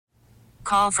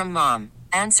call from mom.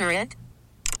 Answer it.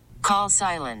 Call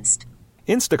silenced.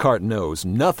 Instacart knows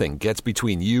nothing gets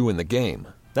between you and the game.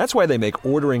 That's why they make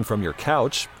ordering from your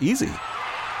couch easy.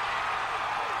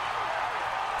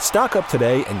 Stock up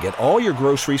today and get all your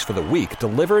groceries for the week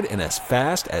delivered in as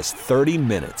fast as 30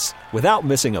 minutes without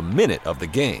missing a minute of the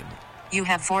game. You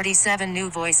have 47 new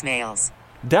voicemails.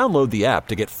 Download the app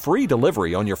to get free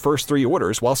delivery on your first 3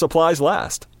 orders while supplies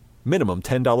last. Minimum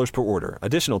 $10 per order.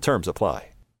 Additional terms apply.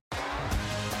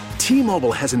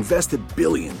 T-Mobile has invested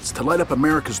billions to light up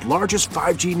America's largest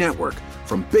 5G network,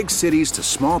 from big cities to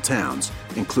small towns,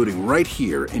 including right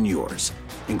here in yours.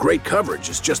 And great coverage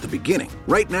is just the beginning.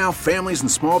 Right now, families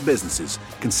and small businesses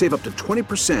can save up to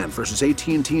 20% versus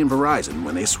AT&T and Verizon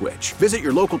when they switch. Visit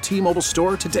your local T-Mobile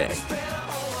store today.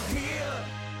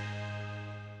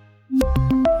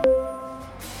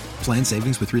 Plan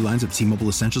savings with 3 lines of T-Mobile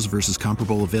Essentials versus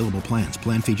comparable available plans.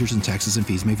 Plan features and taxes and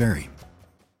fees may vary.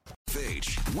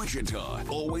 Wichita,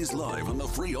 always live on the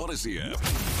free Odyssey app.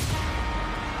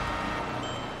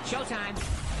 Showtime.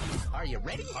 Are you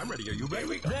ready? I'm ready. Are you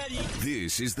ready? Ready.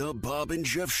 This is the Bob and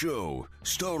Jeff Show,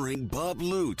 starring Bob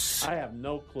Lutz. I have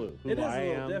no clue who it is I a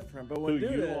little am, different, but who when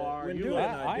you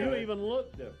are. You even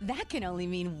look different. That can only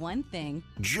mean one thing.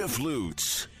 Jeff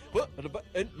Lutz.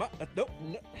 Nope.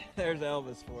 There's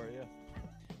Elvis for you.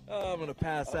 Oh, I'm going to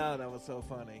pass out. That was so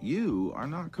funny. You are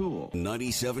not cool.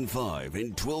 97.5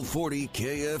 and 1240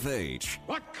 KFH.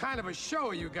 What kind of a show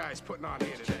are you guys putting on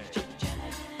here today?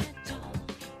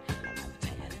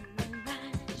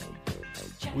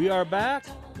 We are back.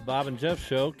 The Bob and Jeff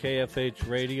Show, KFH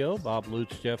Radio. Bob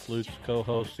Lutz, Jeff Lutz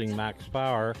co-hosting Max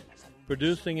Power.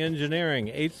 Producing engineering,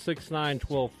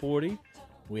 869-1240.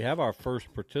 We have our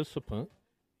first participant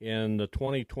in the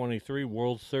 2023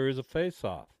 World Series of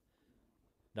Face-Off.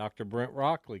 Dr. Brent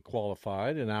Rockley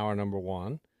qualified in hour number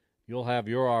 1. You'll have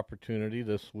your opportunity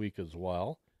this week as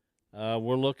well.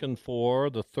 We're looking for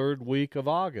the 3rd week of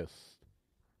August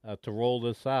to roll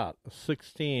this out, a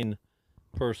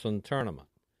 16-person tournament,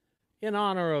 in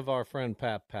honor of our friend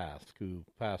Pat Pask, who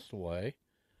passed away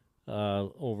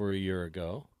over a year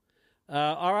ago.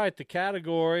 All right, the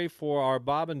category for our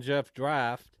Bob and Jeff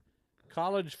draft,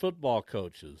 college football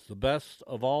coaches, the best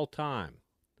of all time.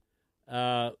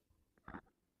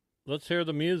 Let's hear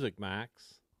the music,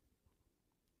 Max.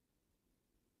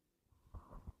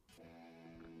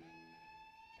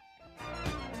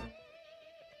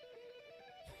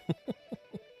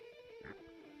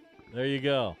 There you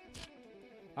go.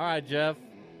 All right, Jeff.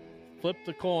 Flip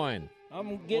the coin.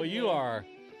 I'm getting. Well,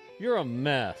 you're a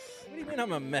mess. What do you mean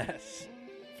I'm a mess?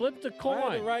 Flip the coin.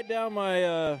 I had to write down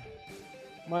my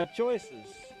my choices,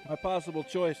 my possible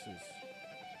choices.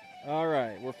 All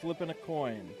right, we're flipping a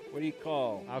coin. What do you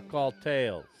call? I'll call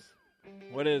tails.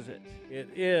 What is it? It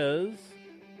is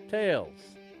tails.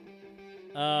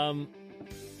 I'll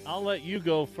let you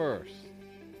go first.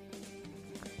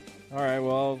 All right,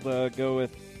 well, I'll go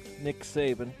with Nick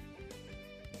Saban.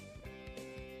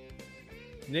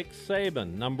 Nick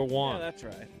Saban, number 1. Yeah, that's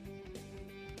right.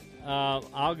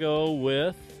 I'll go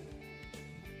with,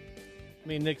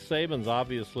 Nick Saban's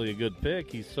obviously a good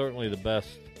pick. He's certainly the best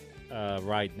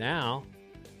right now,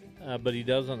 but he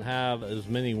doesn't have as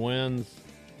many wins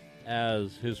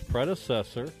as his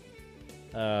predecessor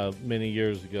many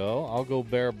years ago. I'll go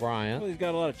Bear Bryant. Well, he's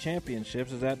got a lot of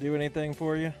championships. Does that do anything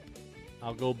for you?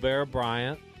 I'll go Bear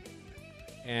Bryant.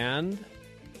 And,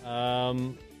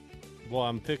 I'm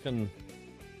picking...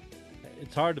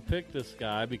 It's hard to pick this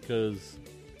guy because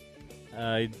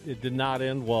it did not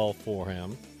end well for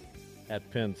him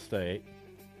at Penn State.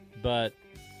 But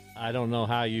I don't know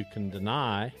how you can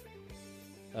deny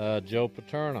Joe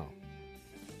Paterno.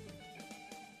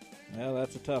 Well,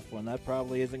 that's a tough one. That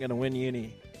probably isn't going to win you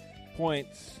any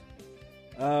points.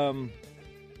 I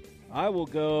will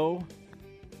go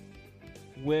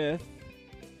with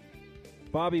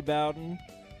Bobby Bowden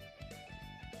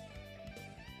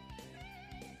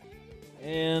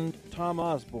and Tom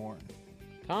Osborne.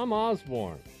 Tom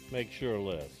Osborne makes your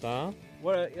list, huh?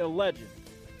 What a legend.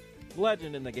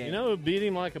 Legend in the game. You know who beat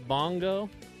him like a bongo?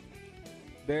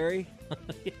 Barry?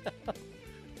 Yeah.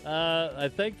 I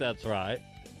think that's right.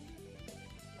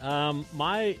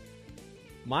 My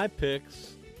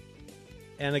picks,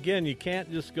 and again, you can't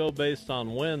just go based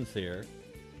on wins here.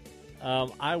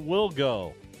 I will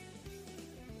go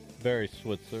Barry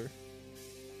Switzer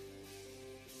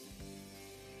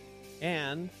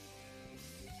and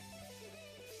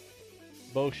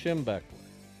Bo Schembechler.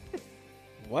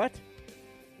 What?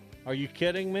 Are you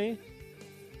kidding me?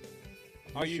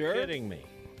 Are you sure? kidding me?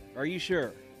 Are you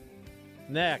sure?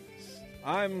 Next.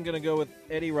 I'm going to go with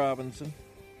Eddie Robinson.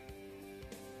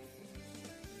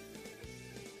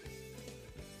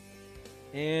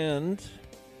 And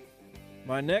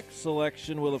my next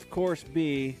selection will, of course,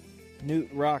 be Newt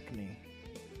Rockne.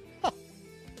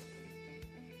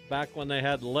 Back when they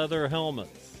had leather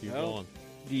helmets. You're Well, going.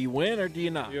 Do you win or do you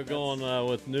not? You're going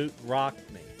with Newt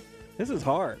Rockne. This is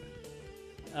hard.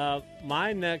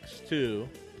 My next two,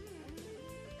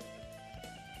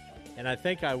 and I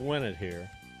think I win it here.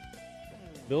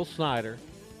 Bill Snyder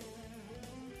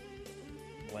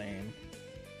Lame.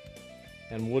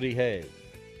 and Woody Hayes.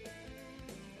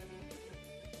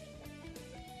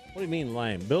 What do you mean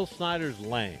lame? Bill Snyder's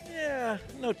lame. Yeah,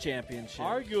 no championship.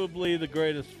 Arguably the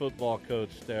greatest football coach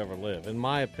to ever live, in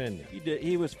my opinion.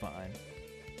 He was fine.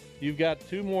 You've got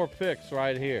two more picks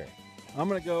right here. I'm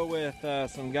going to go with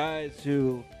some guys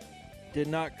who did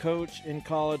not coach in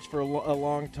college for a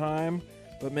long time,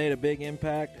 but made a big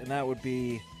impact, and that would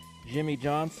be Jimmy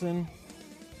Johnson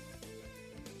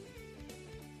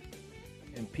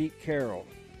and Pete Carroll.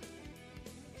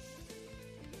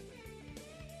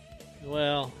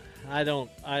 Well,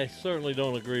 I certainly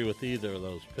don't agree with either of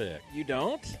those picks. You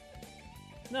don't?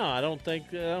 No, I don't think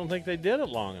they did it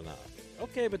long enough.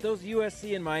 Okay, but those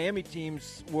USC and Miami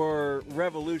teams were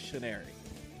revolutionary.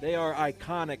 They are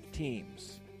iconic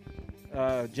teams.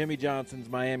 Jimmy Johnson's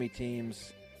Miami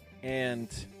teams and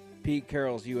Pete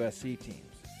Carroll's USC teams.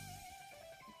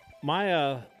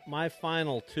 My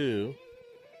final two,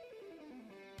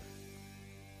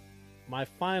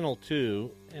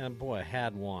 and boy, I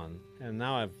had one, and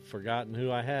now I've forgotten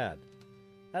who I had.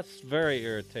 That's very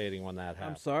irritating when that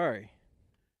happens. I'm sorry.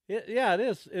 Yeah, it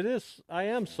is. It is. I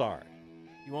am sorry.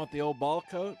 You want the old ball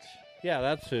coach? Yeah,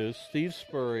 that's who. Steve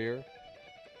Spurrier.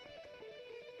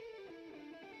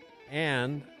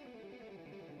 And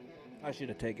I should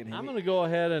have taken him. I'm going to go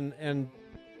ahead and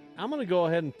I'm going to go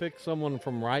ahead and pick someone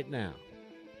from right now.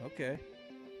 Okay.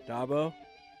 Dabo?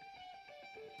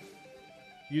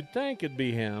 You'd think it'd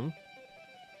be him.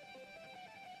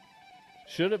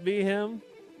 Should it be him?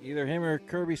 Either him or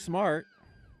Kirby Smart.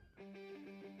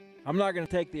 I'm not going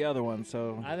to take the other one,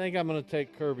 so. I think I'm going to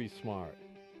take Kirby Smart.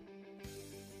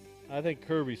 I think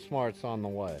Kirby Smart's on the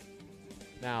way.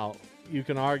 Now, you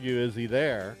can argue, is he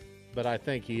there? But I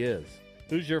think he is.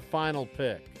 Who's your final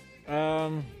pick?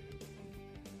 Well,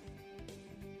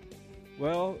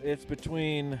 it's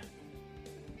between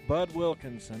Bud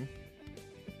Wilkinson,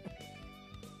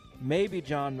 maybe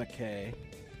John McKay,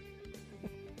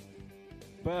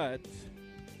 but,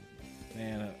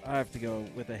 man, I have to go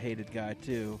with a hated guy,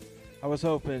 too. I was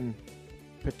hoping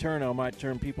Paterno might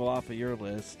turn people off of your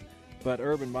list, but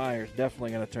Urban Meyer's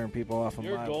definitely going to turn people off of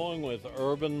You're my going with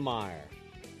Urban Meyer.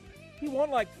 He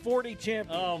won like 40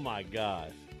 championships. Oh, my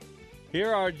gosh.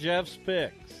 Here are Jeff's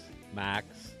picks,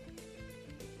 Max.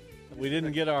 We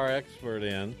didn't get our expert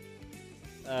in,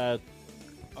 our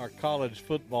college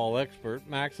football expert.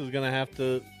 Max is going to have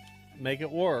to make it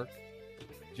work.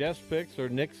 Jeff's picks are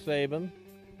Nick Saban,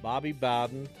 Bobby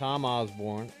Bowden, Tom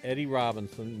Osborne, Eddie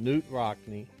Robinson, Newt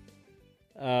Rockne,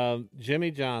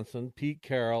 Jimmy Johnson, Pete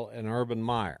Carroll, and Urban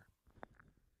Meyer.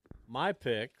 My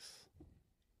picks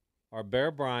are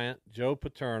Bear Bryant, Joe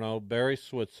Paterno, Barry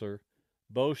Switzer,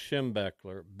 Bo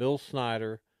Schembechler, Bill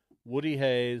Snyder, Woody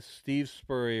Hayes, Steve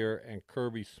Spurrier, and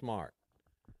Kirby Smart.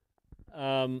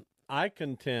 I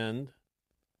contend.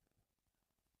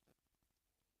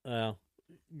 Go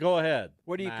ahead.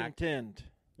 What do you Max. contend?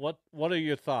 What are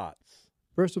your thoughts?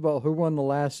 First of all, who won the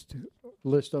last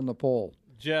list on the poll?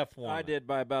 Jeff won. I did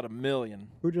by about 1 million.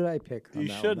 Who did I pick? On You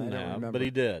that shouldn't one? I don't have, remember. but he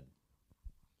did.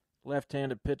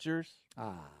 Left-handed pitchers.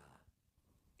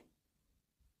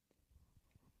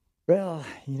 Well,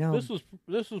 you know,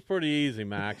 This was pretty easy,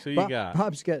 Max. Who you got?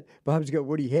 Bob's got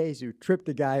Woody Hayes, who tripped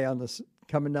the guy on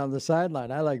coming down the sideline.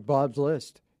 I like Bob's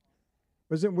list.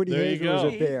 Wasn't Woody There Hayes you or was go.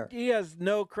 it Bear? He has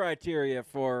no criteria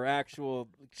for actual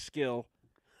skill.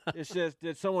 It's just,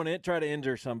 did someone try to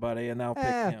injure somebody, and I'll pick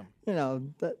him. You know,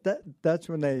 that's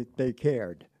when they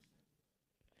cared.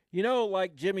 You know,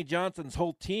 like Jimmy Johnson's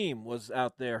whole team was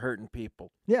out there hurting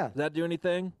people. Yeah. Does that do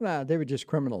anything? Nah, they were just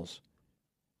criminals.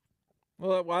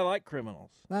 Well, I like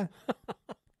criminals.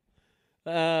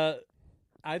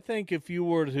 I think if you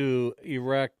were to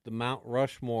erect the Mount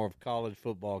Rushmore of college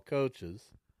football coaches,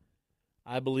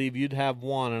 I believe you'd have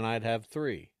one and I'd have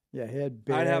three. Yeah, he had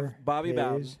Bear, I'd have Bobby Hayes.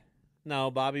 Bowden.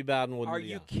 No, Bobby Bowden wouldn't Are be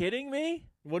you on. kidding me?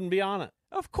 Wouldn't be on it.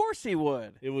 Of course he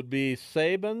would. It would be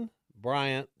Saban,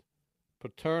 Bryant,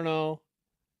 Paterno,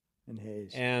 and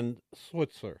Hayes. and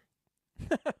Switzer.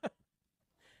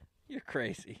 You're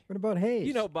crazy. What about Hayes?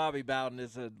 You know Bobby Bowden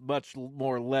is a much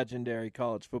more legendary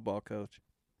college football coach.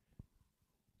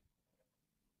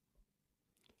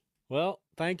 Well,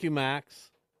 thank you,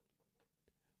 Max.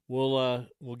 We'll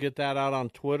get that out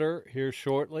on Twitter here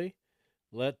shortly.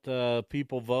 Let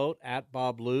people vote at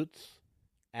Bob Lutz,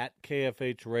 at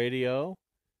KFH Radio,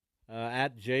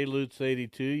 at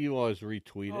JLutz82. You always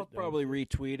retweet it. I'll probably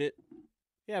retweet it.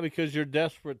 Yeah, because you're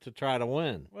desperate to try to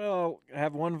win. Well, I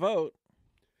have one vote.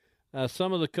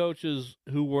 Some of the coaches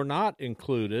who were not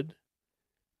included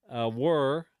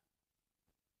were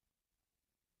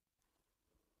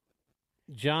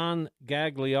John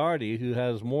Gagliardi, who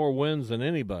has more wins than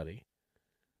anybody.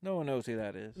 No one knows who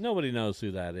that is. Nobody knows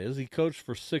who that is. He coached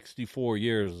for 64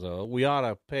 years, though. We ought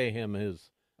to pay him his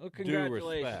due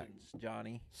respect.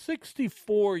 Johnny.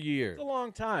 64 years. It's a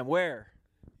long time. Where?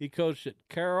 He coached at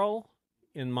Carroll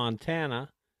in Montana,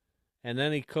 and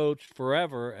then he coached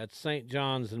forever at St.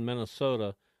 John's in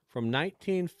Minnesota from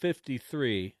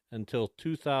 1953 until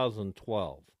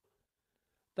 2012.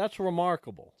 That's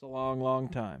remarkable. It's a long, long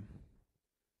time.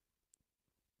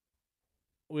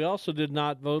 We also did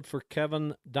not vote for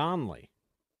Kevin Donnelly,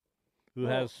 who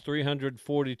has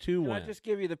 342 wins. Can I just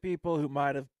give you the people who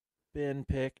might have been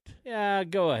picked? Yeah,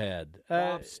 go ahead.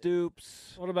 Bob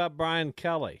Stoops. What about Brian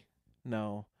Kelly?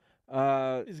 No.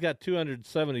 He's got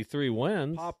 273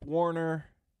 wins. Pop Warner,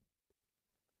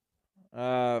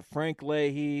 Frank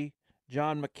Leahy,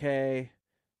 John McKay,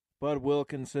 Bud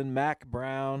Wilkinson, Mac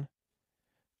Brown,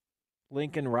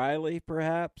 Lincoln Riley,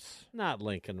 perhaps? Not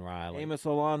Lincoln Riley. Amos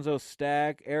Alonzo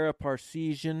Stagg, Era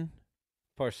Parseghian.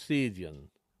 Parseghian.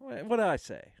 What did I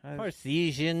say?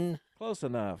 Parseghian. Close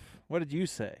enough. What did you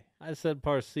say? I said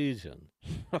Parseghian.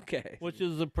 Okay. Which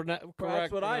is the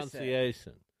correct what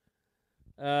pronunciation.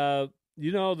 You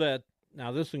know that,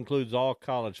 now this includes all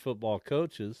college football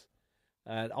coaches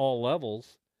at all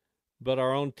levels, but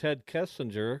our own Ted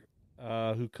Kessinger,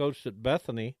 who coached at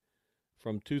Bethany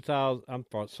from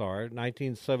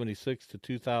 1976 to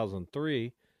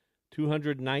 2003,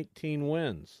 219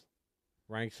 wins.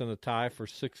 Ranks in a tie for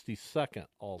 62nd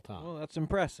all time. Well, that's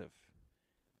impressive.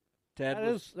 That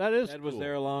is Ted was cool.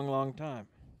 there a long, long time.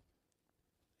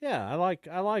 Yeah, I like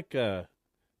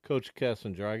Coach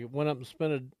Kessinger. I went up and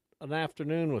spent an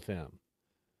afternoon with him.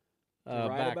 Did you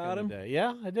write back about in him? the day.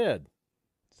 Yeah, I did.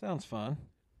 Sounds fun.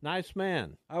 Nice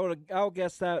man. I'll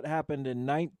guess that happened in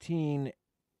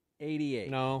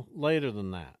 1988. No, later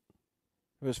than that.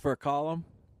 It was for a column?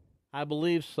 I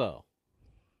believe so.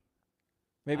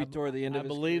 Maybe toward the end of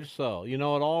his I believe so. You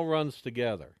know, it all runs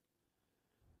together.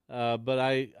 But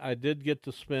I did get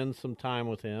to spend some time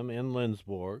with him in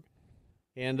Lindsborg,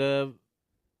 and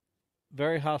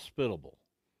very hospitable.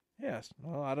 Yes.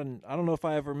 Well, I don't know if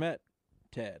I ever met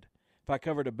Ted. If I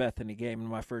covered a Bethany game in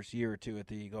my first year or two at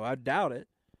the Eagle, I doubt it,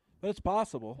 but it's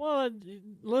possible. Well,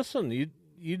 listen,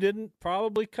 you didn't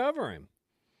probably cover him.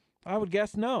 I would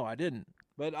guess no, I didn't,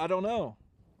 but I don't know.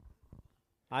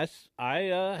 I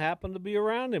happened to be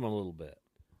around him a little bit.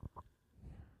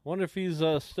 Wonder if he's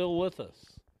still with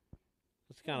us.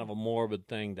 It's kind of a morbid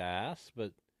thing to ask,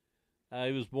 but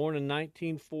he was born in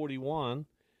 1941.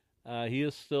 He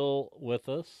is still with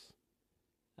us.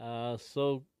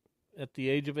 So at the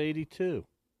age of 82.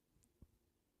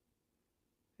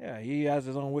 Yeah, he has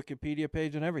his own Wikipedia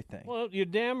page and everything. Well, you're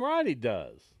damn right he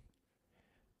does.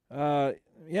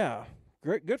 Yeah,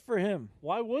 great, good for him.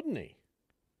 Why wouldn't he?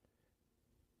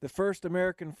 The first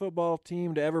American football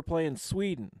team to ever play in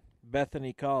Sweden,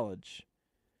 Bethany College.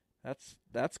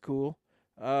 That's cool.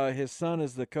 His son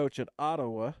is the coach at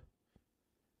Ottawa.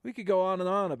 We could go on and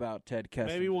on about Ted Kessinger.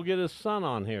 Maybe we'll get his son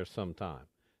on here sometime.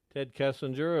 Ted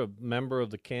Kessinger, a member of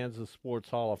the Kansas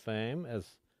Sports Hall of Fame,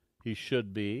 as he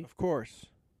should be. Of course.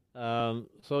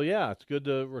 So, yeah, it's good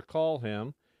to recall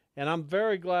him. And I'm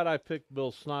very glad I picked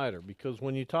Bill Snyder, because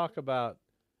when you talk about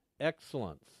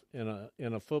excellence in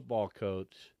a football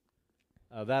coach,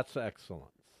 that's excellence.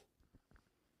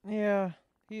 Yeah,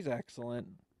 he's excellent.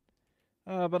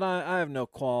 But I have no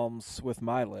qualms with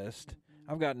my list.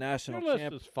 I've got national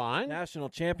is fine. National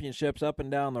championships up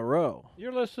and down the row.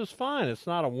 Your list is fine. It's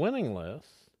not a winning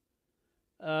list,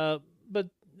 but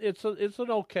it's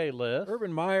an okay list.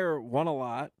 Urban Meyer won a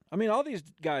lot. I mean, all these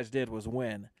guys did was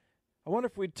win. I wonder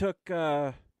if we took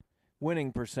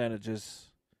winning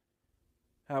percentages,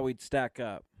 how we'd stack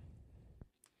up.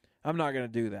 I'm not going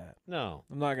to do that. No.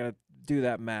 I'm not going to do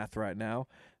that math right now.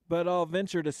 But I'll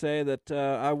venture to say that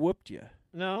I whooped you.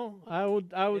 No, I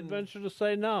would venture to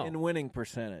say no. In winning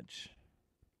percentage.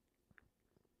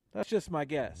 That's just my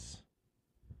guess.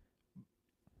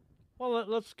 Well,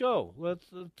 let's go. Let's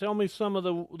tell me some of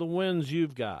the wins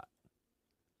you've got.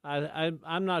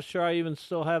 I'm not sure I even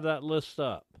still have that list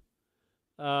up.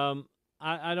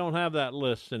 I don't have that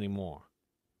list anymore.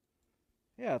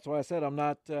 Yeah, that's why I said I'm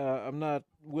not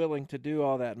willing to do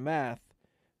all that math.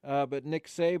 But Nick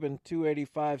Saban,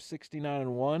 285, 69,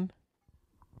 and 1.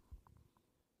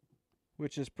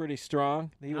 which is pretty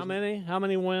strong. How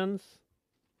many wins?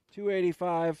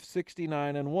 285,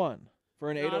 69, and 1 for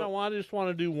an 80. I just want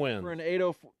to do wins. For an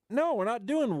 804. No, we're not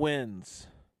doing wins.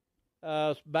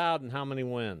 Bowden, how many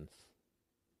wins?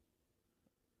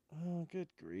 Oh, good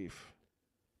grief.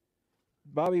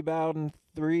 Bobby Bowden,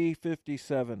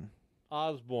 357.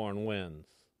 Osborne wins.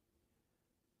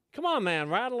 Come on, man,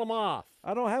 rattle them off.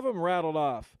 I don't have them rattled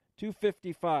off.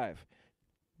 255.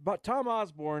 But Tom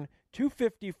Osborne,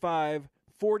 255,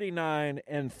 49,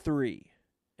 and 3.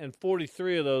 And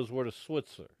 43 of those were to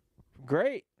Switzer.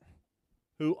 Great.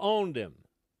 Who owned him.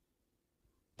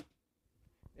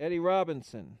 Eddie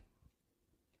Robinson.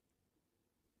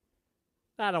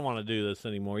 I don't want to do this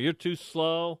anymore. You're too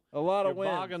slow. A lot of You're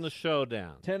wins. bogging the show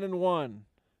down. 10 and 1.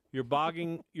 You're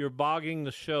bogging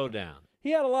the show down.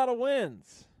 He had a lot of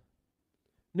wins.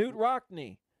 Newt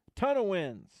Rockney, ton of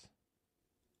wins.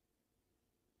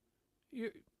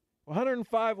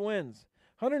 105 wins.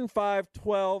 105,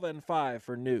 12, and 5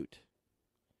 for Newt.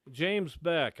 James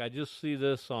Beck, I just see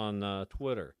this on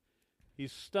Twitter.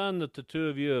 He's stunned that the two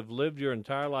of you have lived your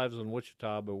entire lives in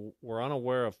Wichita, but were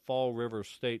unaware of Fall River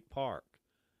State Park.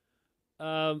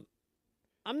 I'm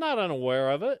not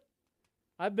unaware of it.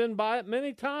 I've been by it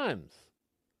many times.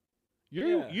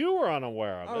 You were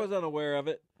unaware of it. I was unaware of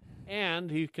it. And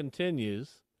he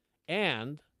continues,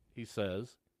 and he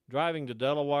says, driving to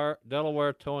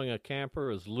Delaware towing a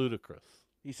camper is ludicrous.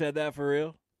 He said that for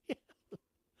real? Yeah.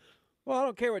 Well, I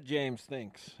don't care what James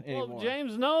thinks anymore. Well,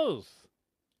 James knows.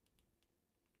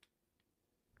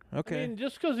 Okay. I mean,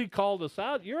 just because he called us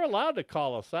out, you're allowed to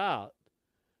call us out.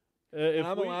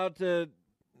 I'm allowed to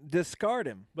discard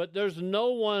him. But there's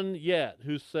no one yet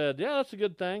who said, yeah, that's a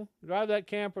good thing. Drive that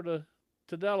camper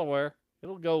to Delaware.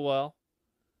 It'll go well.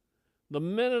 The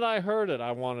minute I heard it,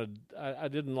 I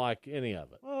didn't like any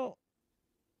of it. Well,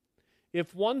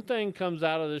 if one thing comes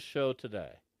out of this show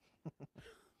today,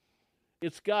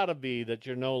 it's got to be that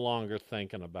you're no longer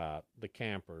thinking about the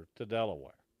camper to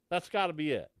Delaware. That's got to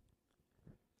be it.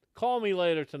 Call me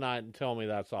later tonight and tell me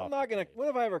that's off. I'm not going to. When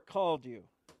have I ever called you?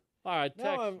 All right,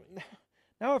 text.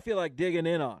 Now I feel like digging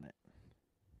in on it.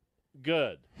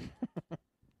 Good.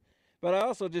 But I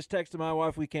also just texted my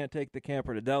wife we can't take the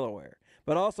camper to Delaware.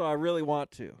 But also I really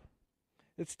want to.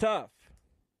 It's tough.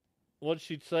 What'd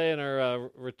she say in her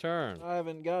return? I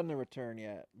haven't gotten a return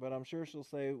yet, but I'm sure she'll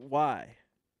say why.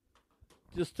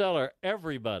 Just tell her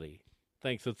everybody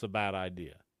thinks it's a bad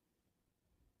idea.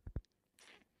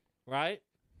 Right?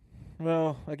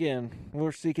 Well, again,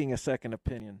 we're seeking a second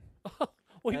opinion.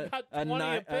 We've got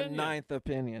 20 opinions. A ninth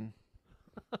opinion.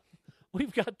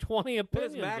 We've got 20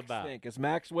 opinions about. What does Max about. think? Is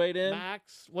Max weighed in?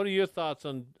 Max, what are your thoughts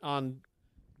on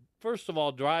first of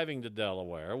all, driving to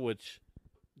Delaware, which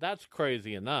that's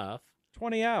crazy enough.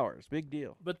 20 hours, big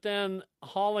deal. But then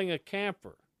hauling a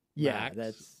camper. Yeah, Max,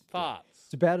 that's thoughts.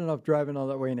 It's bad enough driving all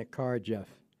that way in a car, Jeff.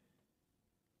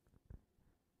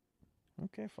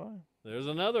 Okay, fine. There's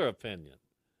another opinion.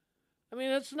 I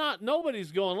mean, it's not,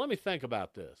 nobody's going, let me think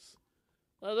about this.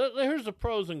 Here's the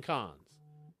pros and cons.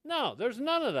 No, there's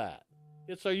none of that.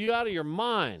 It's, are you out of your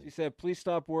mind? She said, please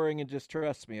stop worrying and just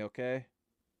trust me, okay?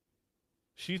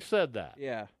 She said that.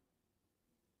 Yeah.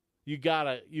 You've got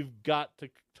to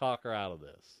talk her out of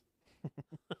this.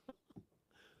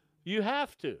 You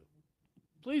have to.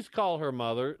 Please call her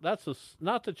mother.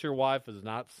 Not that your wife is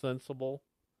not sensible,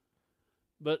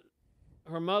 but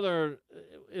her mother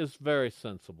is very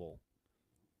sensible.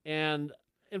 And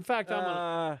in fact,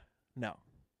 no.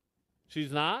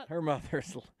 She's not? Her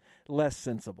mother's less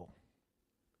sensible.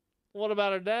 What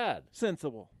about her dad?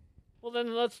 Sensible. Well,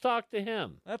 then let's talk to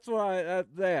him. That's why,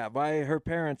 by her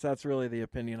parents, that's really the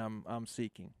opinion I'm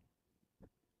seeking.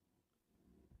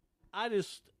 I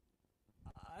just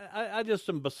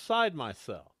am beside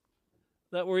myself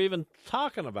that we're even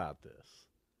talking about this.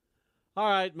 All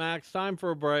right, Max, time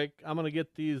for a break. I'm going to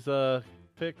get these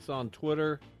picks on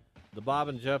Twitter, the Bob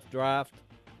and Jeff draft,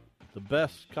 the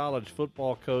best college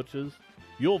football coaches.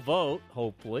 You'll vote,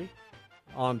 hopefully,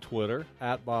 on Twitter,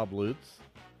 at Bob Lutz.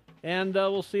 And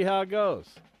we'll see how it goes.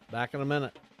 Back in a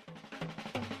minute.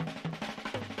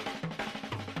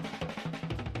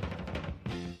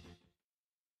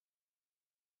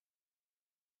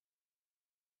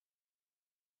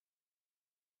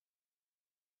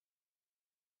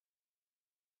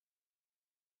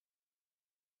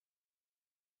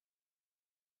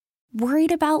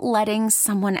 Worried about letting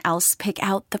someone else pick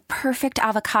out the perfect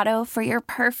avocado for your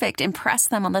perfect impress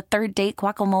them on the third date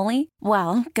guacamole?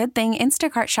 Well, good thing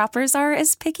Instacart shoppers are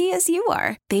as picky as you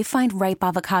are. They find ripe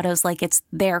avocados like it's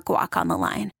their guac on the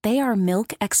line. They are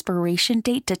milk expiration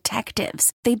date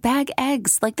detectives. They bag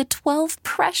eggs like the 12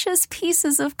 precious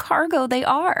pieces of cargo they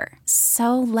are.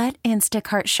 So let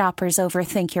Instacart shoppers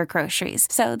overthink your groceries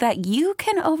so that you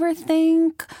can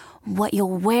overthink what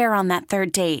you'll wear on that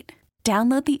third date.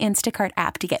 Download the Instacart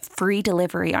app to get free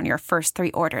delivery on your first 3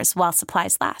 orders while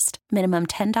supplies last. Minimum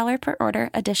 $10 per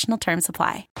order. Additional terms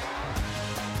apply.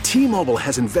 T-Mobile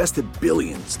has invested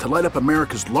billions to light up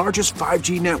America's largest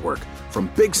 5G network,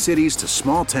 from big cities to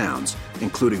small towns,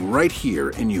 including right here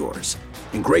in yours.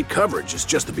 And great coverage is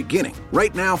just the beginning.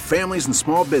 Right now, families and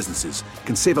small businesses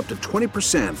can save up to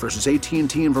 20% versus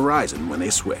AT&T and Verizon when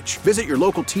they switch. Visit your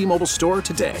local T-Mobile store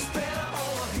today.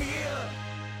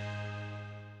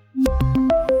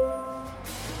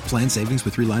 Plan savings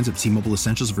with 3 lines of T-Mobile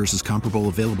Essentials versus comparable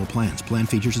available plans. Plan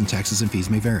features and taxes and fees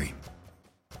may vary.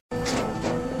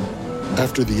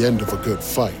 After the end of a good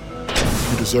fight,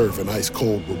 you deserve an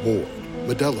ice-cold reward.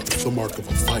 Modelo is the mark of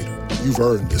a fighter. You've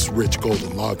earned this rich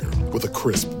golden lager with a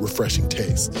crisp, refreshing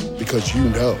taste. Because you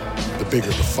know, the bigger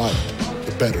the fight,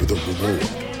 the better the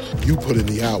reward. You put in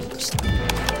the hours,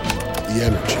 the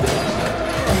energy,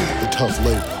 the tough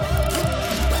labor.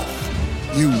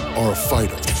 You are a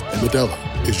fighter, and Modelo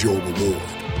is your reward.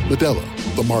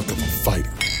 Modelo, the mark of a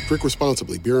fighter. Drink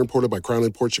responsibly. Beer imported by Crown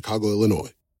Imports, Chicago,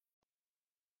 Illinois.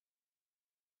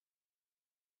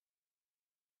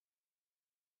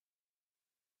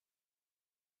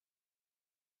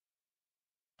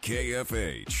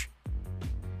 KFH.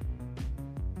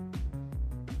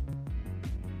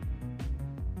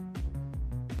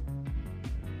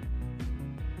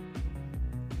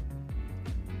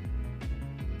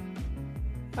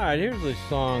 All right, here's a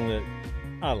song that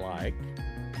I like.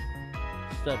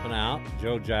 Stepping Out,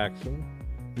 Joe Jackson.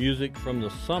 Music from the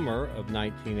summer of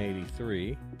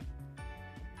 1983.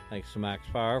 Thanks to Max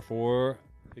Power for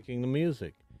picking the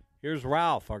music. Here's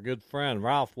Ralph, our good friend.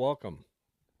 Ralph, welcome.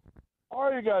 How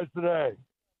are you guys today?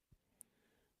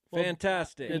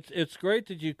 Fantastic. It's great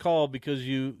that you called, because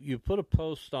you put a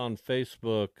post on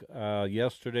Facebook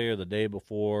yesterday or the day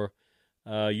before.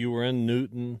 You were in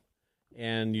Newton,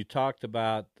 and you talked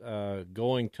about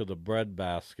going to the bread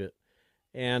basket.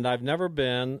 And I've never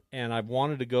been, and I've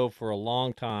wanted to go for a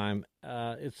long time.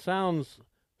 It sounds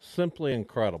simply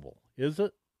incredible. Is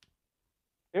it?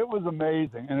 It was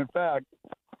amazing. And in fact,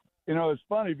 it's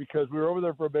funny because we were over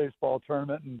there for a baseball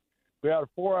tournament, and we had a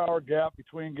 4-hour gap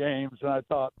between games. And I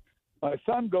thought, my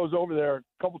son goes over there a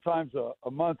couple times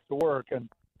a month to work.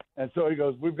 And so he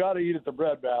goes, we've got to eat at the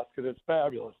bread basket. It's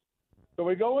fabulous. So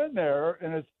we go in there,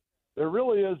 and there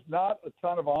really is not a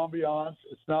ton of ambiance.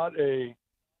 It's not the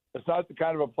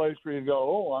kind of a place where you go,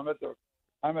 oh,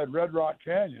 I'm at Red Rock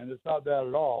Canyon. It's not that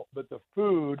at all. But the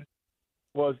food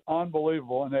was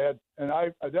unbelievable, and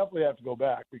I definitely have to go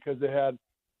back, because they had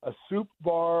a soup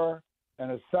bar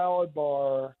and a salad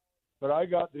bar. But I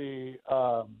got this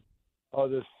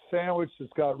sandwich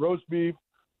that's got roast beef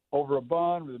over a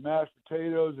bun with mashed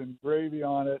potatoes and gravy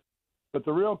on it. But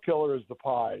the real killer is the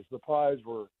pies. The pies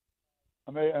were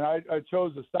amazing, and I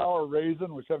chose the sour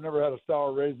raisin, which I've never had a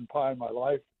sour raisin pie in my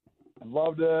life, and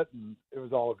loved it, and it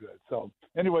was all good. So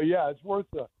anyway, yeah, it's worth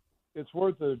the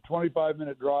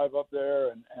 25-minute drive up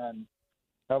there, and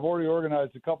I've already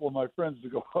organized a couple of my friends to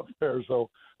go up there.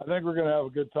 So I think we're going to have a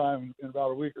good time in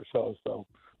about a week or so. So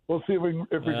we'll see if we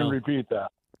can repeat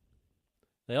that.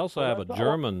 They also have a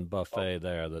German buffet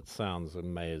there that sounds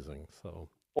amazing. So.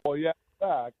 Well, yeah, in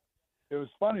fact, it was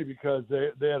funny because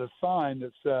they had a sign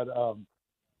that said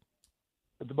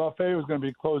that the buffet was going to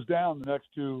be closed down the next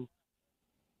 2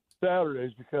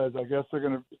 Saturdays, because I guess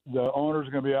the owners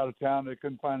are going to be out of town. They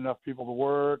couldn't find enough people to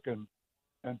work, and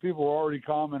people were already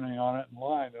commenting on it in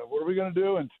line. What are we going to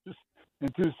do in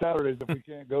 2 Saturdays if we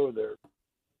can't go there?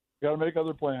 Got to make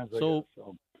other plans. So,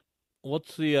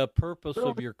 what's the purpose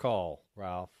of your call,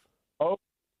 Ralph? Oh,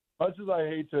 much as I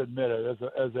hate to admit it,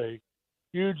 as a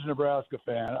huge Nebraska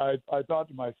fan, I thought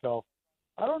to myself,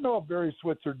 I don't know if Barry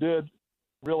Switzer did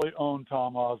really own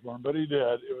Tom Osborne, but he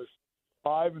did. It was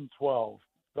 5-12.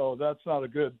 So that's not a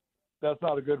good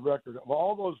record. Of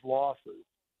all those losses,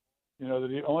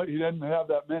 that he didn't have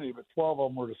that many, but 12 of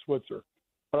them were to Switzer.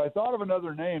 But I thought of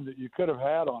another name that you could have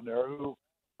had on there, who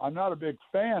I'm not a big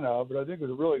fan of, but I think was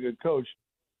a really good coach,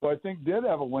 who I think did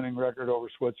have a winning record over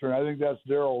Switzer, and I think that's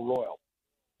Darrell Royal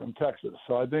from Texas.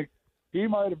 So I think he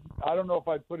might have. I don't know if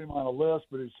I'd put him on a list,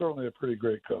 but he's certainly a pretty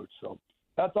great coach. So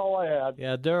that's all I had.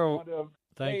 Yeah, Darrell.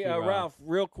 Thank you, Ralph.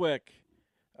 Real quick.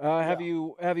 Have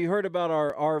you heard about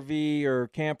our RV or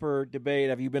camper debate?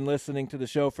 Have you been listening to the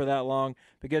show for that long?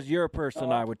 Because you're a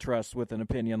person I would trust with an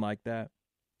opinion like that.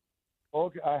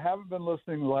 Okay, I haven't been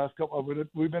listening the last couple.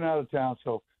 We've been out of town,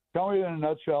 so tell me in a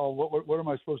nutshell. What am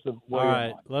I supposed to weigh All in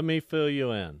right, on? let me fill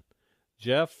you in.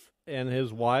 Jeff and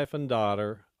his wife and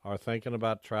daughter are thinking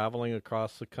about traveling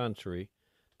across the country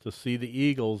to see the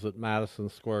Eagles at Madison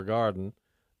Square Garden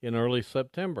in early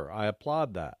September. I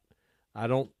applaud that. I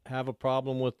don't have a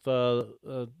problem with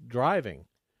driving,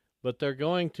 but they're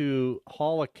going to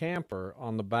haul a camper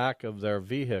on the back of their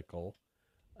vehicle.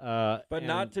 But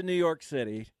not to New York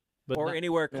City or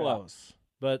anywhere close.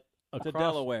 But to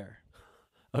Delaware.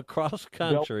 Across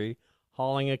country,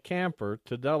 hauling a camper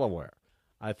to Delaware.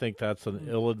 I think that's an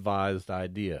ill-advised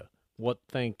idea. What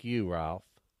think you, Ralph?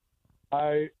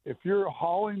 If you're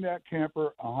hauling that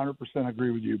camper, 100%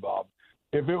 agree with you, Bob.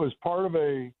 If it was part of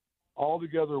a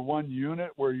altogether one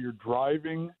unit where you're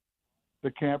driving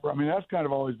the camper, I mean, that's kind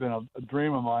of always been a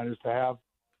dream of mine, is to have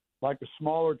like a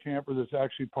smaller camper that's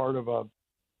actually part of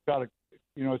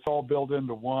it's all built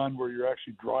into one where you're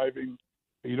actually driving.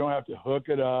 You don't have to hook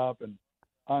it up and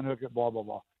unhook it, blah, blah,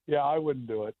 blah. Yeah, I wouldn't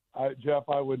do it. Jeff,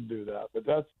 I wouldn't do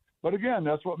that. But again,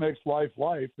 that's what makes life,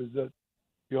 is that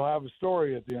you'll have a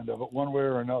story at the end of it, one way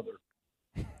or another.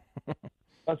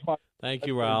 Thank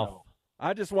you, Ralph.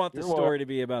 I just want the story to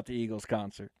be about the Eagles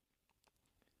concert.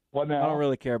 What now? I don't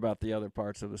really care about the other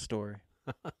parts of the story.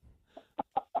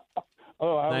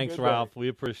 Thanks, Ralph. We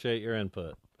appreciate your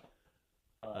input.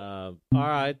 All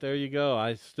right, there you go.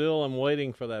 I still am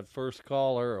waiting for that first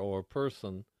caller or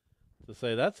person to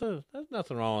say, there's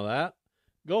nothing wrong with that.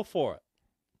 Go for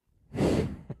it.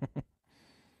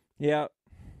 Yeah.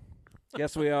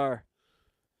 Yes, we are.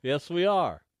 Yes, we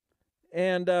are.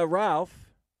 And Ralph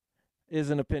is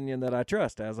an opinion that I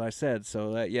trust, as I said.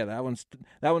 So that one's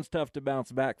tough to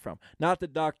bounce back from. Not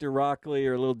that Dr. Rockley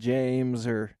or Little James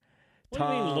or Tom. What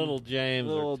do you mean Little James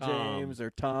Little or Tom? James or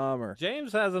Tom or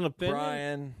James has an opinion.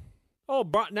 Brian. Oh,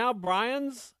 now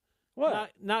Brian's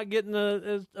not getting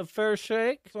a fair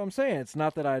shake. That's what I'm saying. It's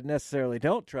not that I necessarily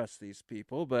don't trust these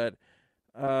people, but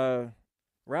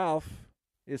Ralph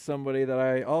is somebody that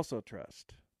I also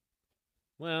trust.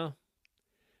 Well,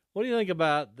 what do you think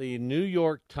about the New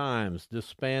York Times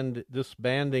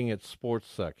disbanding its sports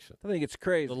section? I think it's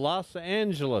crazy. The Los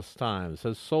Angeles Times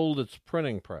has sold its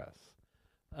printing press.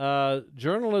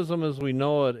 Journalism as we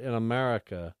know it in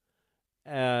America,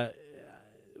 there's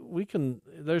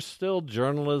still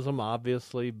journalism,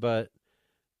 obviously, but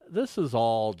this is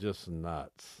all just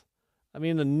nuts. I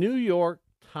mean, the New York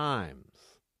Times,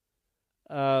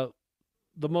 the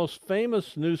most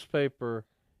famous newspaper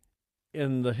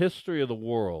in the history of the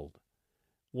world,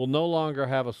 will no longer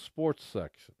have a sports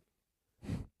section.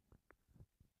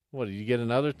 What, did you get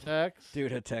another text?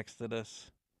 Dude had texted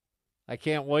us. I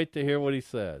can't wait to hear what he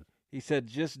said. He said,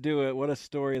 just do it. What a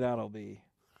story that'll be.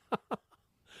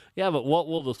 Yeah, but what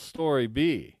will the story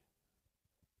be?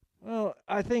 Well,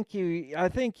 I think he's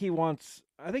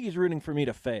rooting for me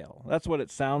to fail. That's what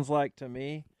it sounds like to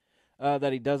me,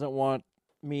 that he doesn't want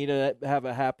me to have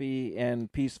a happy and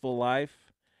peaceful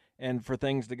life and for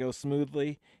things to go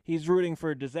smoothly. He's rooting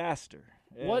for disaster.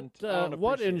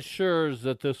 What ensures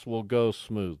that this will go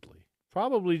smoothly?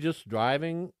 Probably just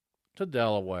driving to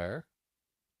Delaware,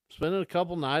 spending a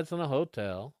couple nights in a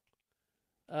hotel,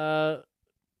 getting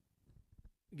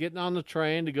on the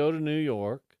train to go to New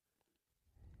York,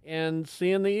 and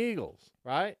seeing the Eagles,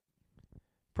 right?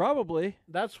 Probably.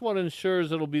 That's what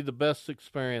ensures it'll be the best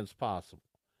experience possible.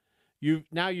 You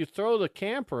throw the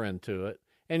camper into it,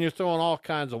 and you're throwing all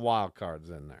kinds of wild cards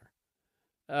in there.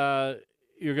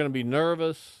 You're going to be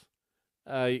nervous.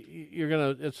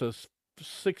 It's a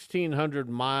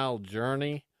 1,600-mile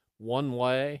journey one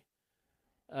way.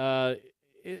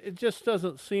 It just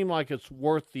doesn't seem like it's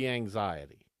worth the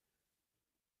anxiety.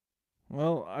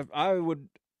 Well, I would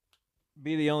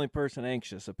be the only person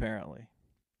anxious, apparently.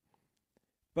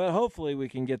 But hopefully we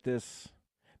can get this.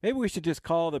 Maybe we should just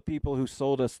call the people who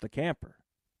sold us the camper.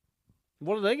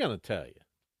 What are they going to tell you?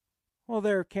 Well,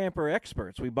 they're camper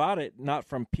experts. We bought it not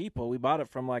from people. We bought it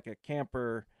from like a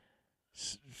camper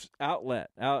outlet.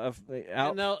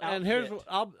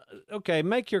 Okay,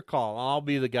 make your call. I'll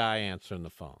be the guy answering the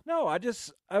phone. No,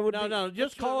 just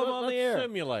call them on the air. Let's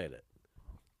simulate it.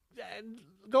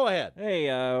 Go ahead. Hey,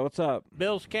 what's up?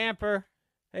 Bill's camper.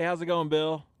 Hey, how's it going,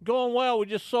 Bill? Going well. We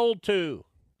just sold 2.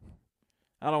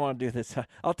 I don't want to do this.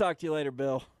 I'll talk to you later,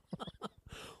 Bill.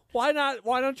 Why not?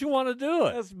 Why don't you want to do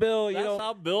it? That's Bill.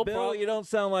 Bill, you don't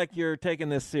sound like you're taking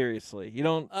this seriously. You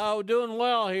don't. Oh, doing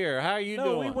well here. How are you doing?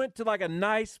 No, we went to like a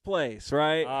nice place,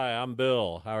 right? Hi, I'm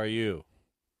Bill. How are you?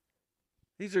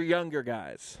 These are younger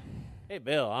guys. Hey,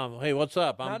 Bill. Hey, what's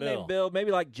up? I'm Not Bill. named Bill,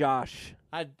 maybe like Josh.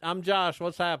 I'm Josh.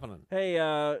 What's happening?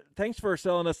 Hey, thanks for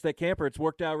selling us that camper. It's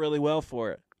worked out really well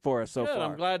for us so Good. far.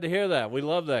 I'm glad to hear that. We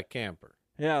love that camper.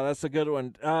 Yeah, that's a good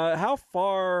one. How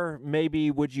far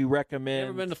maybe would you recommend?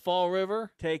 Ever been to Fall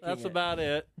River? That's about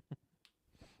it.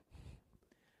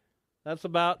 That's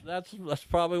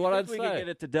probably what I'd say. We could get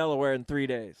it to Delaware in 3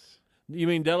 days. You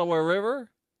mean Delaware River?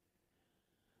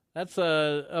 That's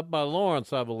up by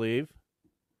Lawrence, I believe.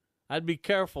 I'd be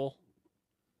careful.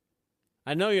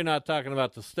 I know you're not talking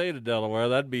about the state of Delaware.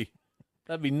 That'd be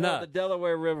nuts. No, the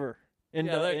Delaware River in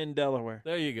Delaware.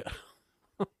 There you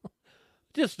go.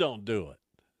 Just don't do it.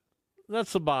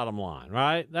 That's the bottom line,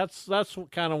 right? That's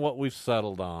kind of what we've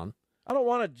settled on. I don't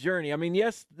want a journey. I mean,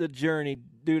 yes, the journey.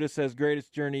 Duda says,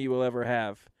 greatest journey you will ever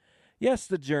have. Yes,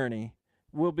 the journey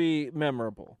will be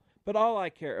memorable. But all I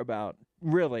care about,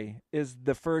 really, is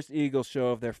the first Eagles show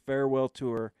of their farewell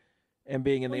tour and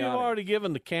being in the audience. You've already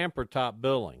given the camper top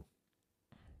billing.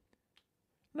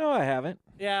 No, I haven't.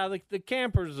 Yeah, the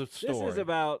camper's a story. This is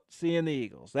about seeing the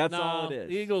Eagles. That's all it is.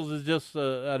 The Eagles is just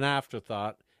an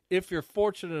afterthought if you're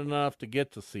fortunate enough to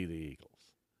get to see the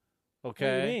Eagles. Okay?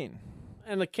 What do you mean?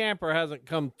 And the camper hasn't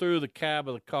come through the cab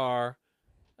of the car.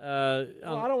 I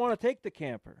don't want to take the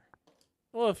camper.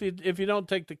 Well, if you don't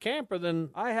take the camper, then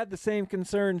I had the same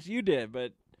concerns you did,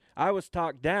 but I was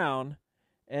talked down,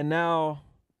 and now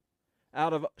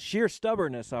out of sheer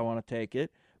stubbornness, I want to take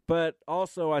it. But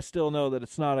also, I still know that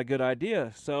it's not a good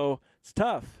idea, so it's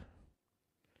tough.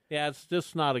 Yeah, it's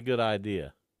just not a good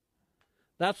idea.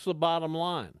 That's the bottom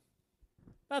line.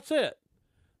 That's it.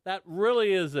 That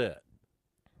really is it.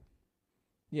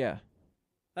 Yeah.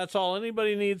 That's all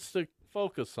anybody needs to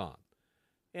focus on.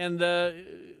 And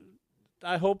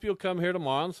I hope you'll come here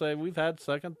tomorrow and say, we've had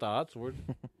second thoughts. We're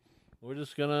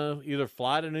just going to either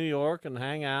fly to New York and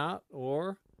hang out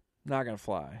or... Not going to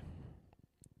fly.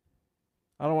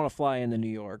 I don't want to fly into New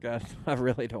York. I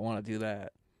really don't want to do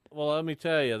that. Well, let me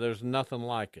tell you, there's nothing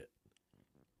like it.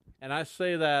 And I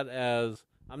say that as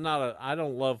I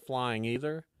don't love flying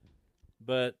either,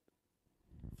 but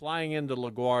flying into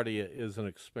LaGuardia is an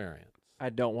experience.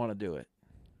 I don't want to do it.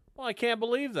 Well, I can't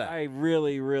believe that. I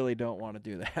really, really don't want to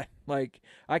do that. Like,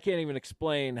 I can't even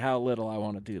explain how little I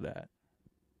want to do that.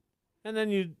 And then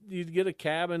you'd get a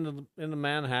cab into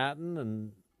Manhattan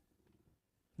and...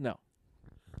 No.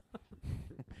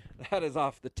 That is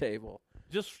off the table.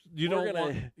 Just you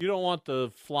don't want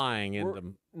the flying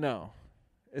into... No,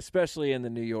 especially in the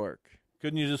New York.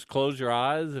 Couldn't you just close your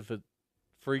eyes if it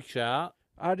freaks you out?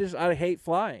 I hate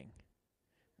flying.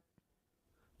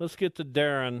 Let's get to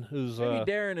Darren, who's...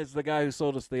 Maybe Darren is the guy who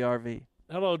sold us the RV.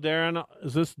 Hello, Darren.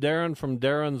 Is this Darren from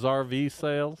Darren's RV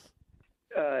Sales?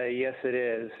 Yes, it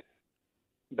is.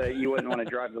 But you wouldn't want to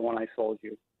drive the one I sold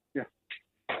you. Yeah.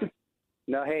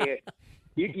 No, hey,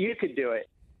 you could do it.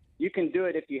 You can do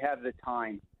it if you have the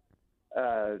time.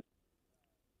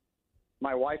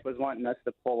 My wife was wanting us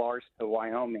to pull ours to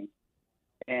Wyoming,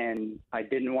 and I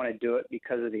didn't want to do it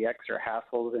because of the extra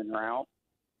hassles en route.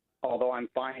 Although I'm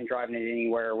fine driving it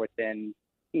anywhere within,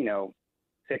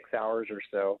 6 hours or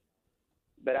so.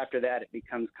 But after that, it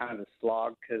becomes kind of a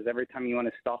slog because every time you want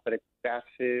to stop at a fast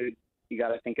food, you got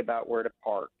to think about where to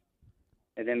park.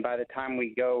 And then by the time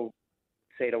we go,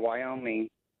 say, to Wyoming,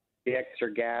 the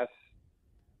extra gas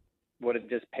would have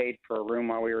just paid for a room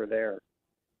while we were there.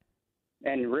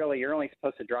 And really, you're only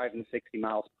supposed to drive in 60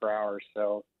 miles per hour.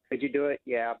 So could you do it?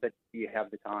 Yeah, but you have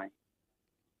the time.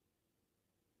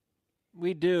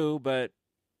 We do, but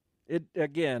it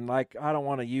again, like, I don't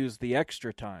want to use the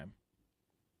extra time.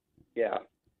 Yeah.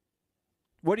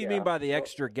 What do you mean by the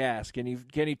extra gas? Can you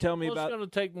tell me about? It's going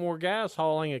to take more gas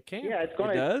hauling a camper. Yeah, it's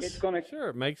going to. It does? It's going to. Sure,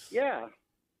 it makes. Yeah.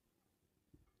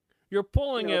 You're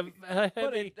pulling a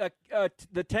heavy.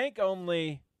 The tank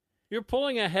only. You're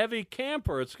pulling a heavy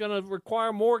camper. It's going to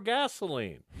require more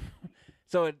gasoline.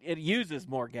 So it uses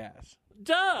more gas.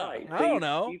 Duh. Right. So I don't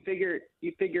know. You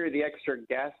figure the extra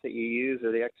gas that you use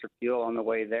or the extra fuel on the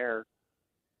way there,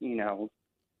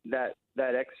 that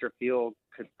extra fuel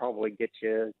could probably get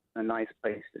you a nice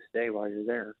place to stay while you're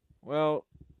there. Well,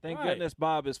 thank goodness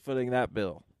Bob is footing that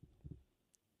bill.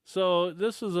 So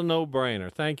this is a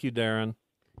no-brainer. Thank you, Darren.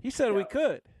 He said we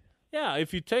could. Yeah,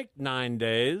 if you take 9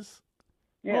 days.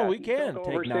 Yeah, well, we can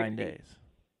take 9 60. days.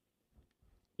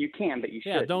 You can, but you should.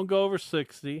 Yeah, don't go over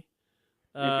 60. If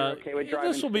you're okay with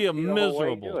driving this will be a 60 the whole way,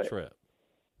 miserable do it. trip.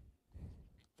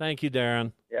 Thank you,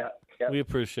 Darren. Yeah. We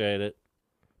appreciate it.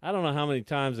 I don't know how many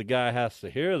times a guy has to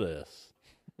hear this.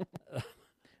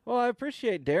 Well, I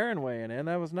appreciate Darren weighing in.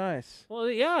 That was nice. Well,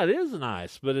 yeah, it is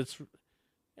nice, but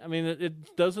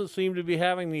it doesn't seem to be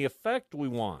having the effect we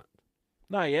want.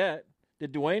 Not yet.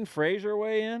 Did Dwayne Frazier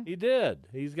weigh in? He did.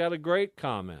 He's got a great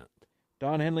comment.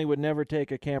 Don Henley would never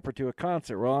take a camper to a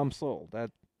concert. Well, I'm sold.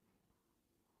 That.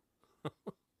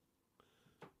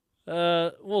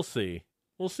 We'll see.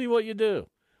 We'll see what you do.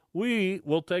 We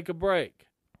will take a break.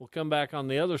 We'll come back on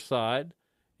the other side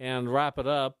and wrap it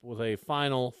up with a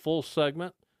final full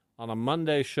segment on a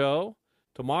Monday show.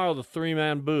 Tomorrow, the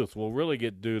three-man booth will really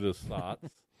get Duda's thoughts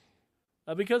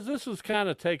because this is kind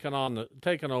of taken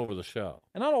over the show.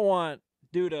 And I don't want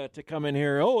Duda to come in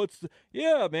here. Oh,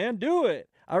 yeah, man, do it.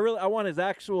 I want his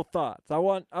actual thoughts. I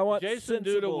want Jason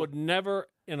sensible. Duda would never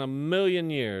in a million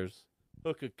years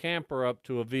hook a camper up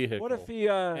to a vehicle. What if he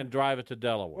and drive it to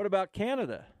Delaware? What about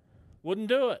Canada? Wouldn't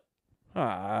do it.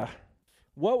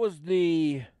 What was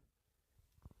the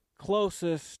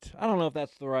closest? I don't know if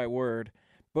that's the right word,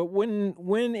 but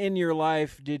when in your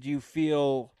life did you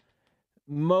feel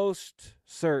most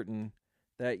certain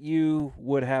that you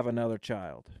would have another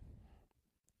child?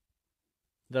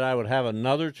 That I would have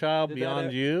another child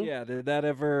beyond you? Yeah, did that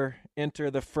ever enter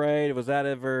the fray? Was that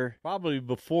ever... Probably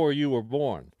before you were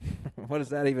born. What does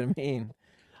that even mean?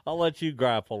 I'll let you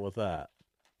grapple with that.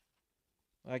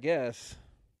 I guess.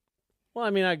 Well, I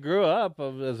mean, I grew up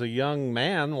as a young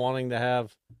man wanting to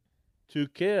have 2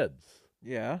 kids.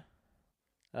 Yeah.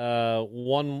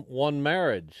 One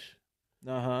marriage.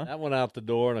 Uh-huh. That went out the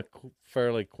door in a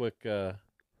fairly quick...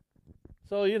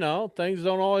 So, things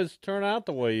don't always turn out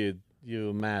the way you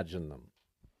imagine them.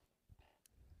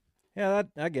 Yeah,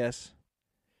 I guess.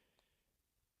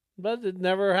 But it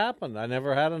never happened. I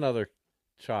never had another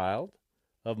child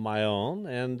of my own.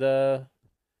 And,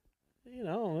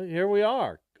 here we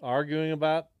are arguing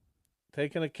about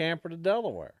taking a camper to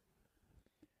Delaware.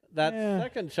 That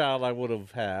second child I would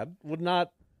have had would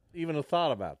not even have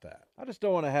thought about that. I just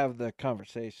don't want to have the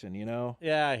conversation,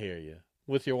 Yeah, I hear you.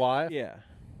 With your wife? Yeah.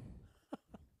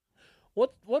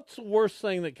 What's the worst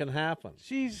thing that can happen?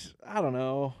 I don't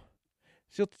know.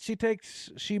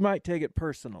 She might take it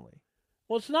personally.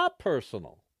 Well, it's not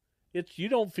personal. It's you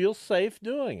don't feel safe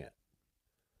doing it.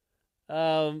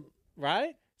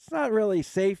 Right? It's not really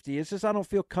safety. It's just I don't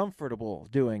feel comfortable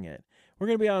doing it. We're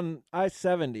going to be on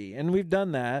I-70, and we've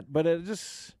done that, but it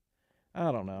just,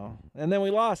 I don't know. And then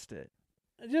we lost it.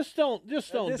 Just don't do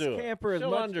it. This camper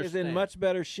is in much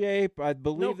better shape. I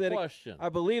believe no question. I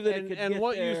believe that it could and get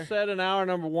what there. You said in hour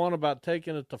number 1 about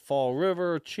taking it to Fall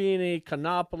River, Cheney,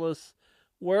 Canopolis,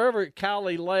 wherever,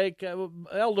 Cowley Lake,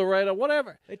 El Dorado,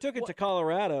 whatever. They took it to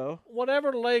Colorado.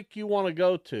 Whatever lake you want to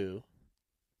go to,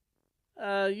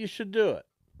 you should do it.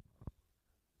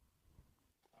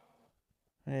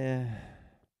 Yeah,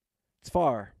 it's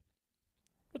far.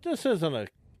 But this isn't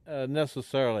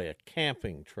necessarily a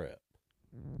camping trip.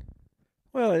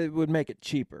 Well, it would make it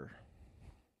cheaper.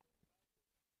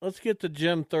 Let's get to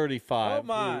Jim 35. Oh,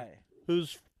 my.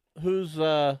 Whose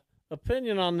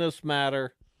opinion on this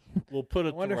matter will put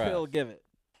it to rest. I wonder if he'll give it.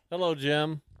 Hello,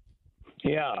 Jim.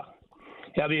 Yeah.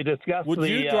 Have you discussed Would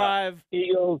you drive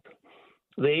Eagles?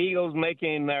 The Eagles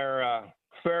making their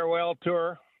farewell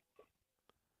tour?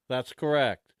 That's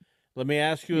correct. Let me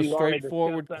ask you a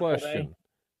straightforward question. Today?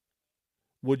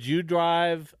 Would you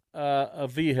drive a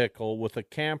vehicle with a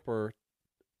camper,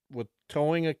 with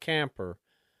towing a camper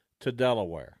to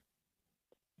Delaware?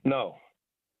 No.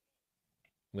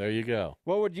 There you go.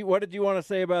 What did you want to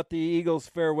say about the Eagles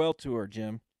farewell tour,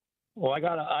 Jim? Well, I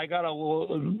got a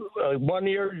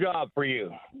 1-year job for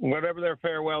you. Whatever their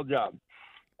farewell job,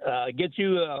 get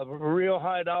you a real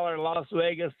high dollar Las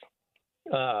Vegas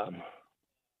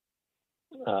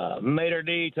maitre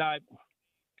d' type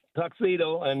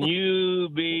tuxedo, and you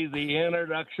be the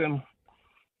introduction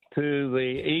to the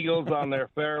Eagles on their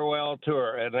farewell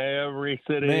tour at every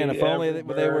city. Man, if only they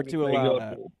were to allow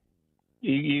that.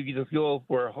 You just go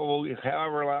for a whole,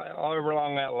 however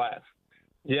long that lasts.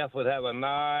 Jeff would have a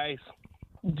nice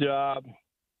job,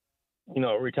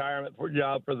 retirement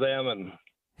job for them,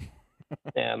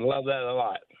 and love that a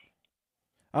lot.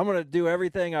 I'm going to do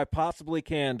everything I possibly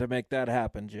can to make that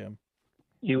happen, Jim.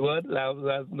 You would?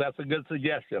 That's a good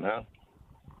suggestion, huh?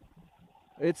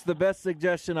 It's the best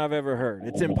suggestion I've ever heard.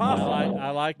 It's impossible. I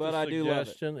like but the I do love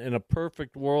suggestion. In a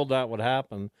perfect world, that would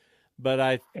happen. But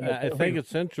I think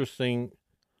it's interesting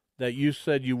that you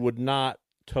said you would not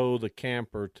tow the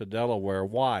camper to Delaware.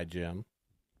 Why, Jim?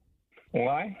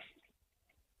 Why?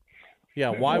 Yeah,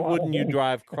 why wouldn't you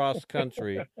drive cross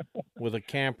country with a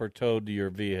camper towed to your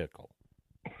vehicle?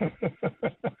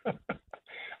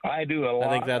 I do a lot.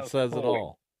 I think that says towing. It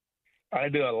all. I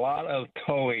do a lot of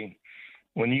towing.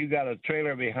 When you got a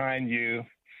trailer behind you,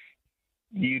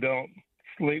 you don't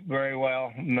sleep very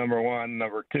well, number one.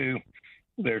 Number two,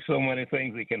 there's so many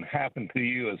things that can happen to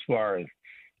you as far as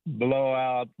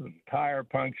blowouts and tire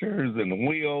punctures and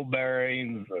wheel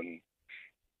bearings and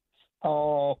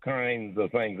all kinds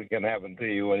of things that can happen to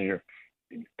you when you're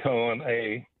towing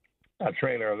a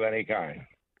trailer of any kind.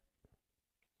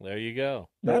 There you go.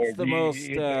 That's the most.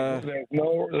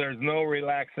 There's no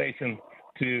relaxation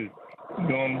to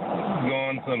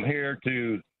going from here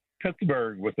to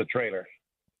Pittsburgh with the trailer.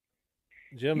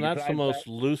 Jim, that's the most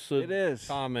lucid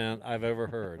comment I've ever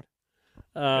heard.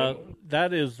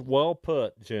 That is well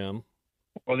put, Jim.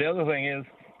 Well, the other thing is,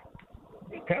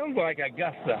 towns like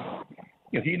Augusta,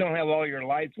 if you don't have all your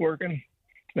lights working,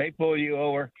 they pull you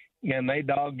over and they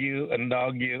dog you and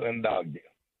dog you and dog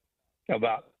you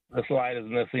about this light is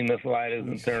missing, this light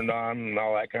isn't turned on, and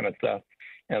all that kind of stuff.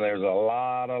 And there's a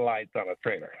lot of lights on a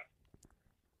trailer.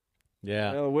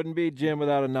 Yeah. Well, it wouldn't be Jim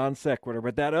without a non sequitur,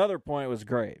 but that other point was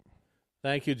great.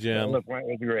 Thank you, Jim. The point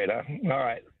was great. Huh? All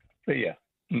right. See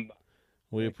ya.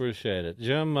 We appreciate it.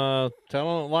 Jim,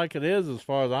 telling it like it is as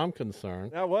far as I'm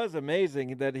concerned. That was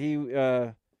amazing that he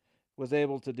was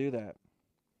able to do that.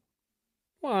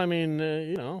 Well, I mean,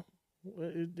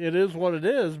 it is what it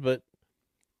is, but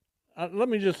let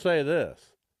me just say this.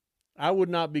 I would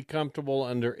not be comfortable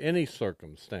under any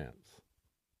circumstance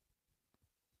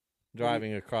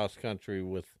driving across country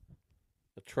with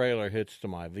a trailer hitched to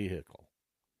my vehicle.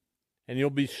 And you'll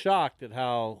be shocked at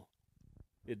how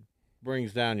it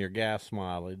brings down your gas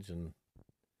mileage. And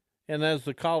as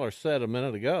the caller said a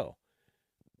minute ago,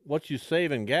 what you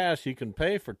save in gas, you can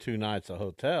pay for 2 nights of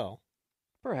hotel.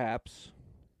 Perhaps.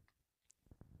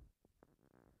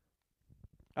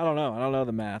 I don't know. I don't know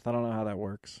the math. I don't know how that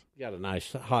works. You got a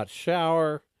nice hot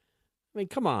shower. I mean,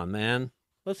 come on, man.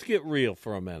 Let's get real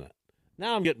for a minute.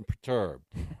 Now I'm getting perturbed.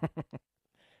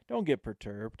 Don't get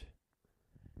perturbed.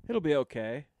 It'll be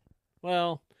okay.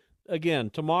 Well, again,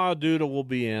 tomorrow Duda will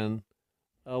be in.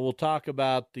 We'll talk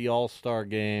about the All-Star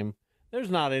game. There's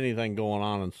not anything going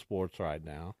on in sports right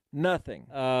now. Nothing.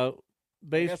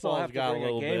 Baseball's got a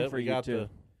little bit.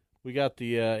 We got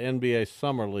the NBA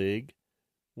Summer League,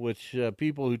 which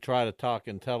people who try to talk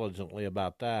intelligently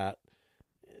about that,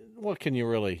 what can you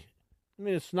really? I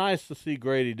mean, it's nice to see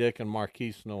Grady Dick and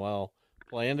Marquise Noel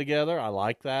playing together. I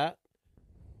like that.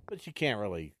 But you can't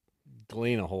really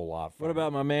glean a whole lot from What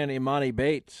about my man Imani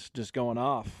Bates just going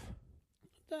off?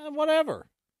 Whatever.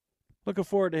 Looking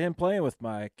forward to him playing with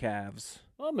my Cavs.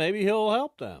 Well, maybe he'll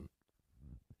help them.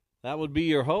 That would be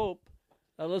your hope.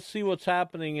 Let's see what's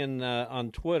happening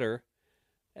on Twitter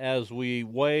as we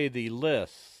weigh the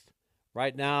list.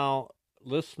 Right now,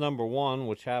 list number 1,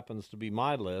 which happens to be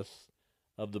my list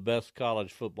of the best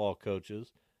college football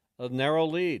coaches, a narrow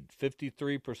lead,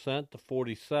 53% to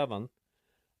 47%.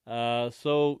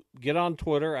 So get on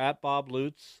Twitter, at Bob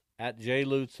Lutz, at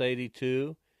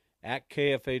JLutz82, at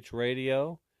KFH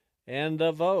Radio, and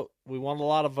vote. We want a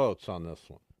lot of votes on this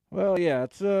one. Well, yeah,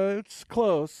 it's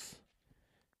close.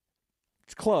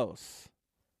 It's close.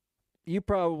 You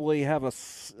probably have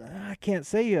I can't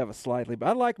say you have a slightly, but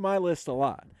I like my list a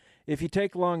lot. If you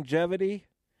take longevity,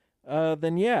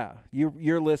 then yeah,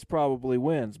 your list probably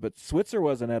wins. But Switzer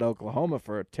wasn't at Oklahoma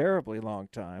for a terribly long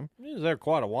time. He was there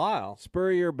quite a while.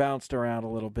 Spurrier bounced around a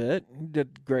little bit. He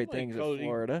did great things at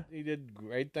Florida. He did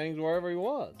great things wherever he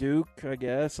was. Duke, I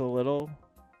guess, a little.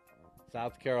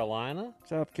 South Carolina?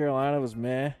 South Carolina was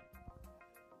meh.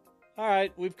 All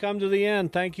right, we've come to the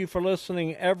end. Thank you for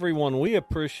listening, everyone. We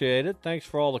appreciate it. Thanks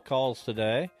for all the calls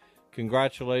today.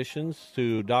 Congratulations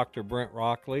to Dr. Brent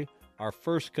Rockley, our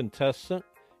first contestant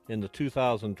in the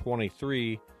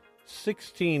 2023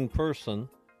 16-person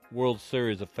World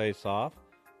Series of Face-Off.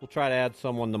 We'll try to add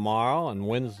someone tomorrow and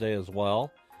Wednesday as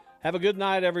well. Have a good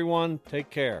night, everyone. Take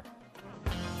care.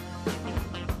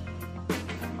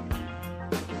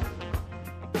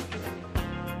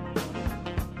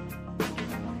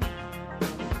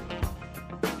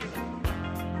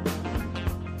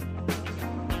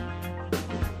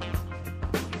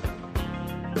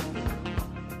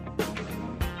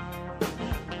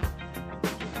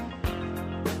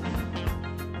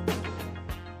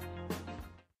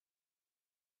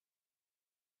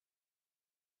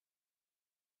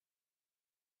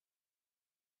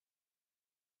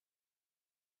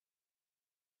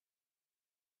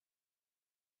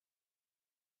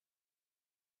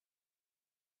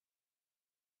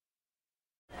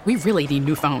 We really need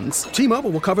new phones. T-Mobile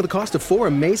will cover the cost of 4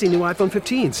 amazing new iPhone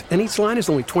 15s, and each line is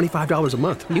only $25 a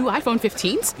month. New iPhone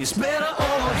 15s? It's better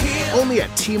over here. Only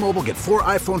at T-Mobile, get 4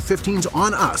 iPhone 15s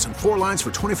on us and 4 lines for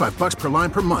 $25 per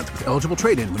line per month with eligible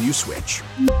trade-in when you switch.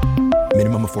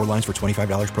 Minimum of 4 lines for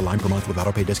 $25 per line per month with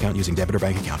autopay discount using debit or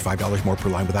bank account. $5 more per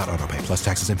line without autopay, plus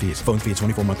taxes and fees. Phone fee at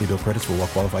 24 monthly bill credits for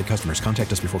well-qualified customers. Contact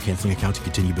us before canceling account to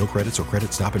continue bill credits or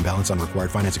credit stop and balance on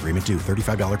required finance agreement due.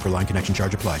 $35 per line connection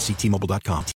charge applies. See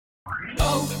T-Mobile.com.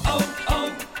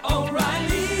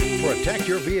 O'Reilly. Protect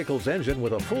your vehicle's engine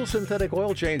with a full synthetic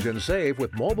oil change and save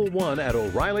with Mobile One at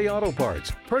O'Reilly Auto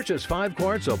Parts. Purchase 5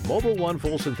 quarts of Mobile One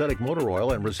full synthetic motor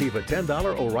oil and receive a $10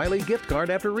 O'Reilly gift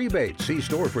card after rebate. See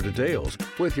store for details.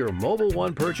 With your Mobile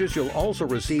One purchase, you'll also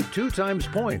receive 2 times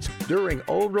points during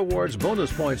O Rewards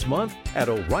Bonus Points Month at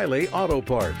O'Reilly Auto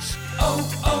Parts.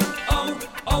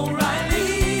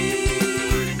 O'Reilly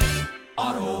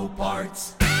Auto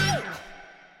Parts.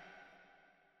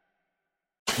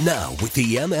 Now, with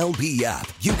the MLB app,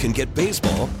 you can get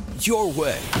baseball your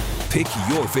way. Pick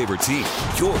your favorite team,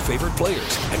 your favorite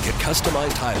players, and get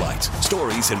customized highlights,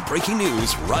 stories, and breaking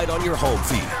news right on your home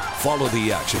feed. Follow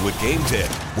the action with Game Day,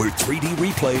 where 3D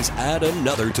replays add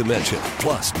another dimension.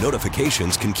 Plus,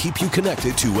 notifications can keep you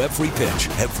connected to every pitch,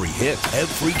 every hit,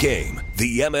 every game.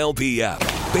 The MLB app.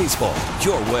 Baseball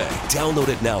your way. Download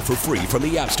it now for free from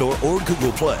the App Store or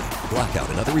Google Play. Blackout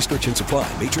and other restrictions apply.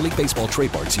 Major League Baseball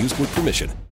trademarks used with permission.